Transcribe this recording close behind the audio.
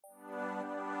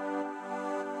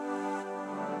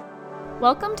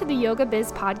Welcome to the Yoga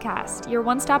Biz Podcast, your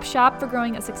one-stop shop for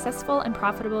growing a successful and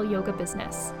profitable yoga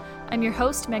business. I'm your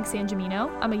host, Meg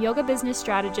Sanjamino. I'm a yoga business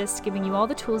strategist giving you all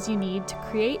the tools you need to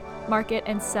create, market,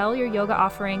 and sell your yoga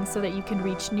offerings so that you can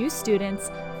reach new students,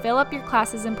 fill up your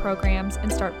classes and programs,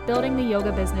 and start building the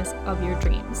yoga business of your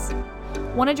dreams.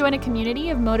 Want to join a community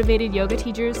of motivated yoga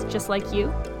teachers just like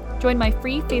you? Join my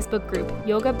free Facebook group,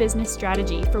 Yoga Business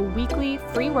Strategy, for weekly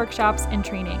free workshops and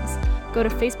trainings. Go to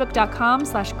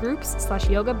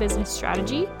facebook.com/groups/yoga business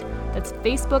strategy. That's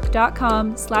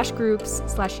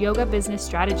facebook.com/groups/yoga business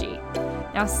strategy.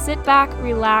 Now sit back,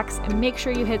 relax, and make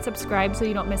sure you hit subscribe so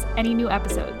you don't miss any new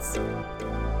episodes.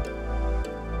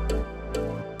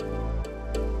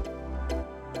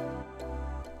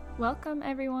 Welcome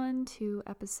everyone to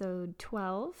episode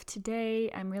 12.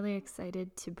 Today I'm really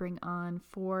excited to bring on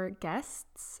 4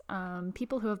 guests,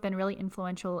 people who have been really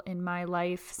influential in my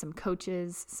life, some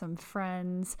coaches, some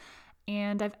friends,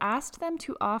 and I've asked them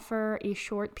to offer a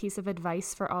short piece of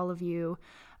advice for all of you,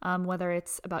 whether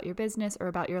it's about your business or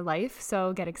about your life.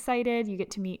 So get excited. You get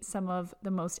to meet some of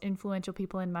the most influential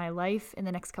people in my life in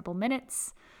the next couple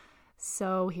minutes.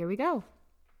 So here we go.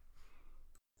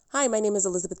 Hi, my name is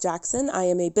Elizabeth Jackson. I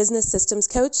am a business systems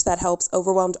coach that helps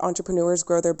overwhelmed entrepreneurs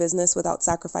grow their business without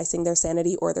sacrificing their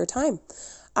sanity or their time.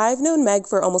 I've known Meg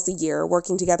for almost a year,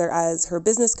 working together as her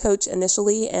business coach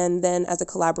initially and then as a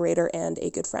collaborator and a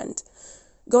good friend.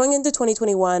 Going into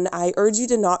 2021, I urge you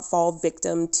to not fall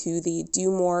victim to the do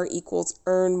more equals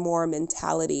earn more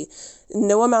mentality.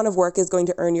 No amount of work is going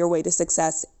to earn your way to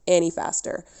success any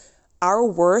faster. Our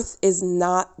worth is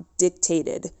not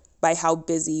dictated by how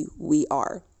busy we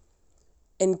are.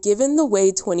 And given the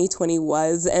way 2020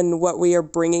 was and what we are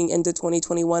bringing into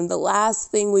 2021, the last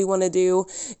thing we want to do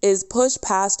is push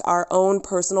past our own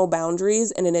personal boundaries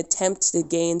in an attempt to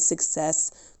gain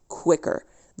success quicker.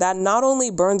 That not only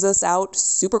burns us out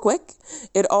super quick,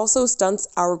 it also stunts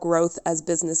our growth as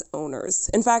business owners.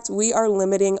 In fact, we are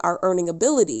limiting our earning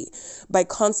ability by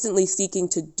constantly seeking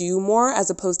to do more as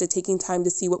opposed to taking time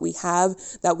to see what we have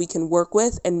that we can work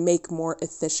with and make more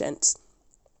efficient.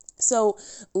 So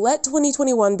let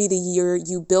 2021 be the year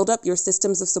you build up your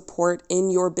systems of support in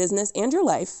your business and your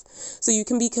life so you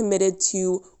can be committed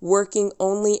to working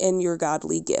only in your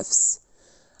godly gifts.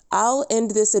 I'll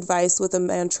end this advice with a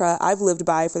mantra I've lived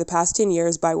by for the past 10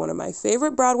 years by one of my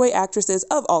favorite Broadway actresses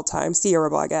of all time,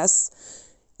 Sierra Boggess.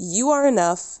 You are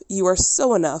enough. You are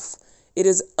so enough. It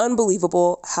is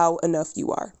unbelievable how enough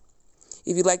you are.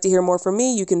 If you'd like to hear more from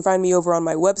me, you can find me over on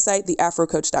my website,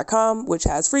 theafrocoach.com, which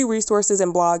has free resources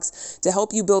and blogs to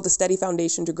help you build a steady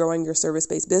foundation to growing your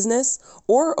service-based business,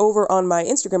 or over on my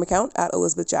Instagram account at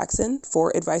Elizabeth Jackson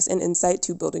for advice and insight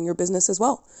to building your business as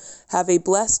well. Have a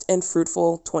blessed and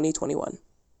fruitful 2021.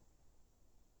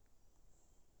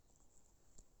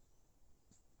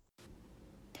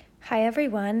 Hi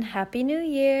everyone, Happy New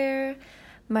Year!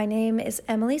 My name is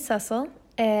Emily Sussel.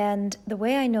 And the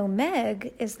way I know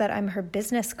Meg is that I'm her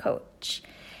business coach.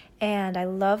 And I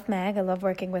love Meg. I love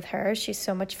working with her. She's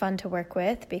so much fun to work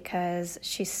with because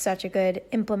she's such a good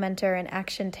implementer and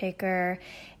action taker.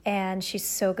 And she's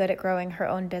so good at growing her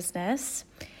own business.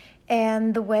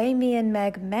 And the way me and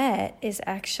Meg met is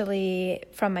actually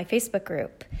from my Facebook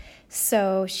group.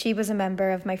 So she was a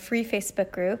member of my free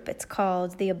Facebook group. It's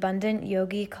called the Abundant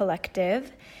Yogi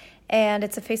Collective. And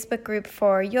it's a Facebook group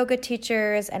for yoga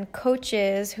teachers and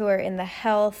coaches who are in the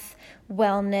health,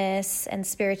 wellness, and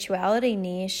spirituality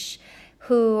niche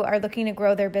who are looking to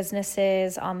grow their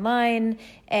businesses online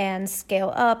and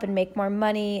scale up and make more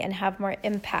money and have more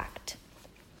impact.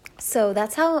 So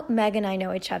that's how Meg and I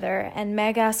know each other. And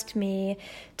Meg asked me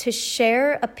to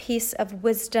share a piece of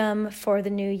wisdom for the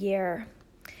new year.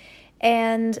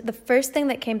 And the first thing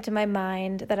that came to my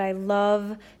mind that I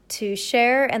love to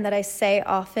share and that I say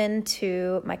often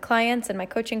to my clients and my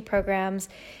coaching programs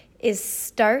is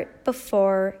start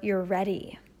before you're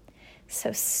ready.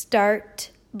 So start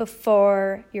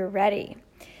before you're ready.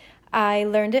 I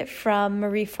learned it from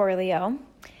Marie Forleo,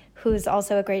 who's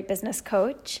also a great business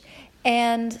coach.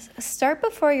 And start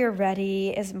before you're ready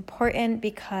is important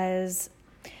because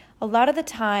a lot of the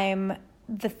time,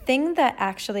 the thing that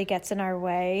actually gets in our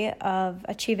way of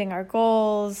achieving our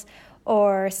goals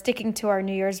or sticking to our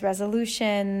New Year's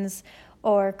resolutions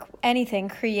or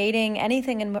creating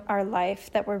anything in our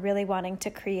life that we're really wanting to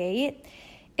create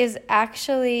is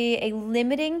actually a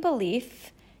limiting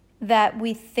belief that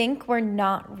we think we're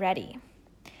not ready,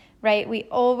 right? We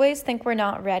always think we're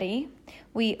not ready.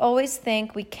 We always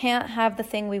think we can't have the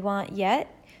thing we want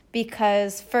yet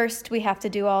because first we have to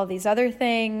do all these other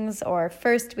things, or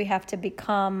first we have to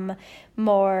become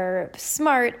more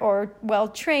smart or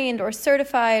well-trained or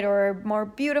certified or more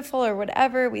beautiful or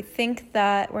whatever. We think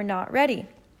that we're not ready.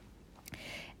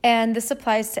 And this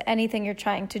applies to anything you're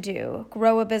trying to do.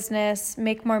 Grow a business,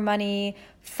 make more money,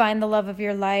 find the love of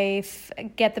your life,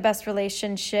 get the best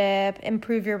relationship,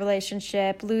 improve your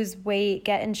relationship, lose weight,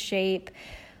 get in shape.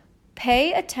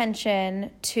 Pay attention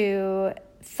to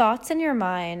thoughts in your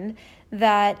mind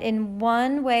that in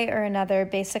one way or another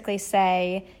basically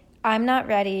say, I'm not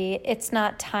ready, it's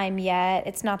not time yet,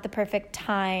 it's not the perfect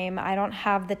time, I don't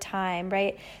have the time,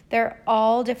 right? They're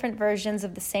all different versions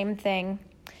of the same thing.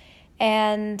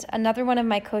 And another one of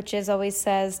my coaches always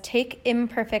says, take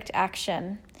imperfect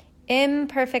action.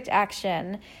 Imperfect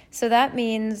action. So that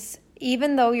means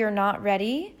even though you're not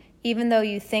ready, even though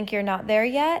you think you're not there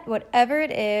yet, whatever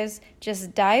it is,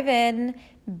 just dive in,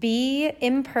 be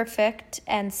imperfect,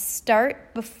 and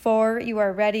start before you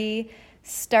are ready.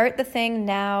 Start the thing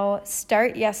now.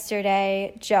 Start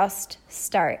yesterday. Just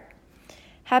start.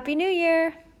 Happy New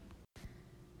Year!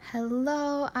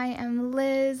 Hello, I am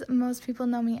Liz. Most people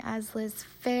know me as Liz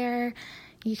Fair.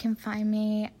 You can find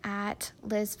me at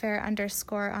LizFair_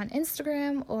 on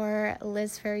Instagram or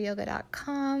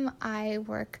lizfairyoga.com. I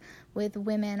work with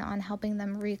women on helping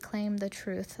them reclaim the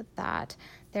truth that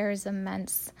there is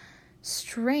immense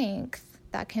strength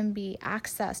that can be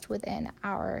accessed within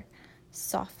our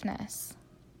softness.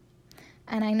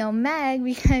 And I know Meg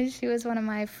because she was one of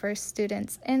my first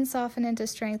students in Soften into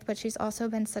Strength, but she's also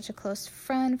been such a close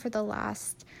friend for the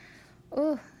last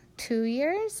 2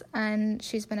 years, and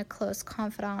she's been a close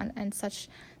confidant and such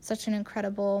an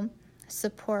incredible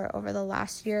support over the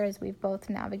last year as we've both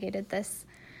navigated this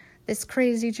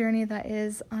crazy journey that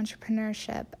is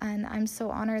entrepreneurship. And I'm so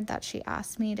honored that she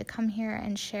asked me to come here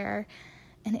and share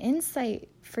an insight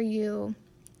for you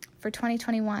for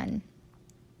 2021.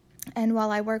 And while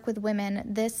I work with women,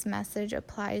 this message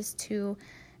applies to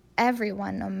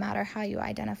everyone, no matter how you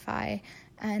identify.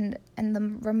 And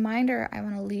the reminder I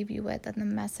want to leave you with, and the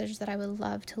message that I would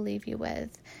love to leave you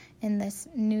with in this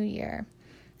new year,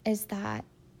 is that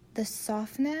the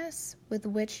softness with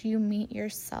which you meet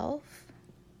yourself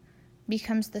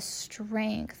becomes the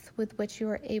strength with which you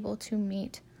are able to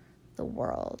meet the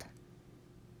world.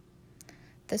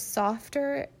 The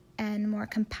softer and more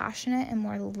compassionate and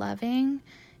more loving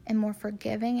and more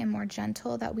forgiving and more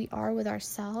gentle that we are with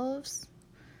ourselves,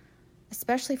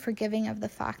 especially forgiving of the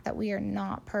fact that we are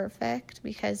not perfect,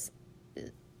 because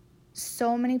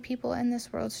so many people in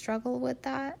this world struggle with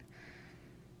that,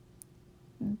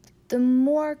 the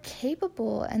more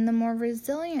capable and the more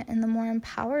resilient and the more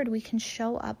empowered we can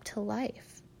show up to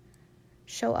life,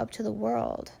 show up to the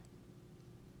world.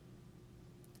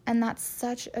 And that's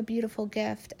such a beautiful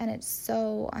gift, and it's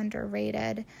so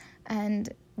underrated. And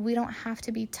we don't have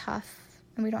to be tough,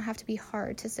 and we don't have to be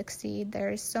hard to succeed.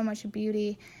 There is so much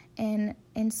beauty in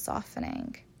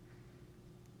softening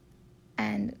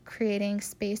and creating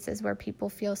spaces where people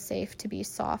feel safe to be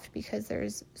soft, because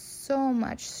there's so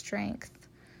much strength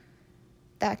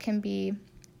that can be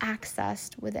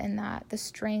accessed within that. The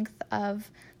strength of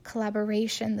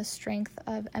collaboration, the strength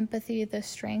of empathy, the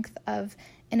strength of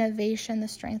innovation, the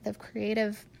strength of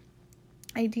creative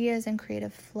ideas and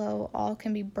creative flow, all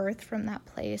can be birthed from that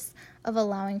place of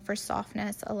allowing for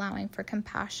softness, allowing for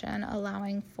compassion,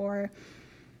 allowing for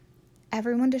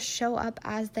everyone to show up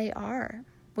as they are,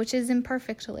 which is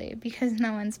imperfectly, because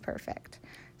no one's perfect.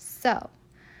 So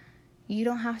you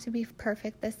don't have to be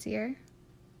perfect this year.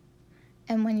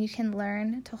 And when you can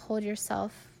learn to hold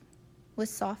yourself with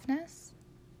softness,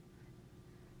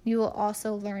 you will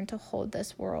also learn to hold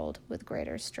this world with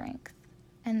greater strength.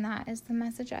 And that is the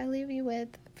message I leave you with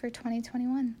for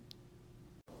 2021.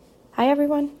 Hi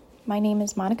everyone, my name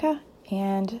is Monica,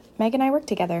 and Meg and I work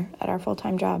together at our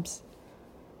full-time jobs.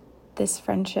 This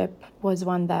friendship was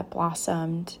one that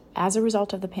blossomed as a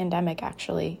result of the pandemic,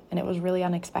 actually, and it was really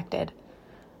unexpected.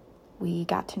 We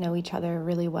got to know each other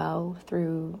really well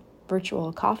through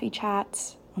virtual coffee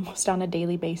chats almost on a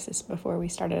daily basis before we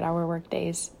started our work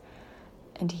days.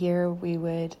 And here we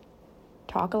would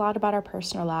talk a lot about our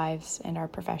personal lives and our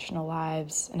professional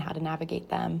lives and how to navigate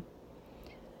them.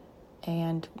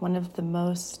 And one of the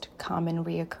most common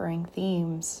reoccurring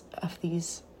themes of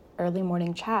these early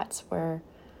morning chats were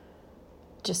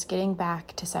just getting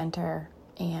back to center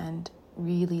and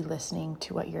really listening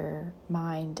to what your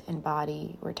mind and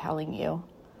body were telling you,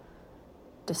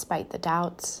 despite the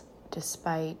doubts,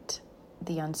 despite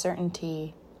the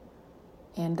uncertainty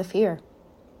and the fear.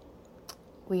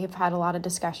 We have had a lot of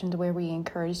discussions where we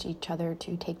encouraged each other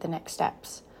to take the next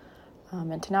steps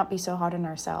and to not be so hard on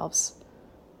ourselves.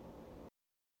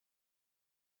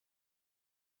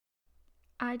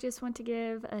 I just want to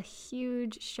give a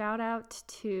huge shout out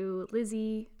to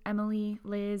Lizzie, Emily,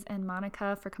 Liz, and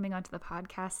Monica for coming onto the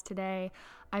podcast today.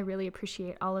 I really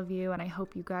appreciate all of you, and I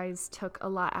hope you guys took a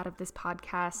lot out of this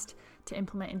podcast to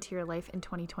implement into your life in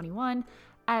 2021.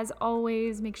 As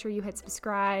always, make sure you hit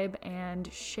subscribe and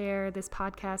share this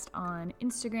podcast on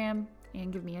Instagram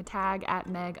and give me a tag at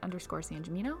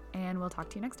Meg_Sanjamino, and we'll talk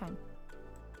to you next time.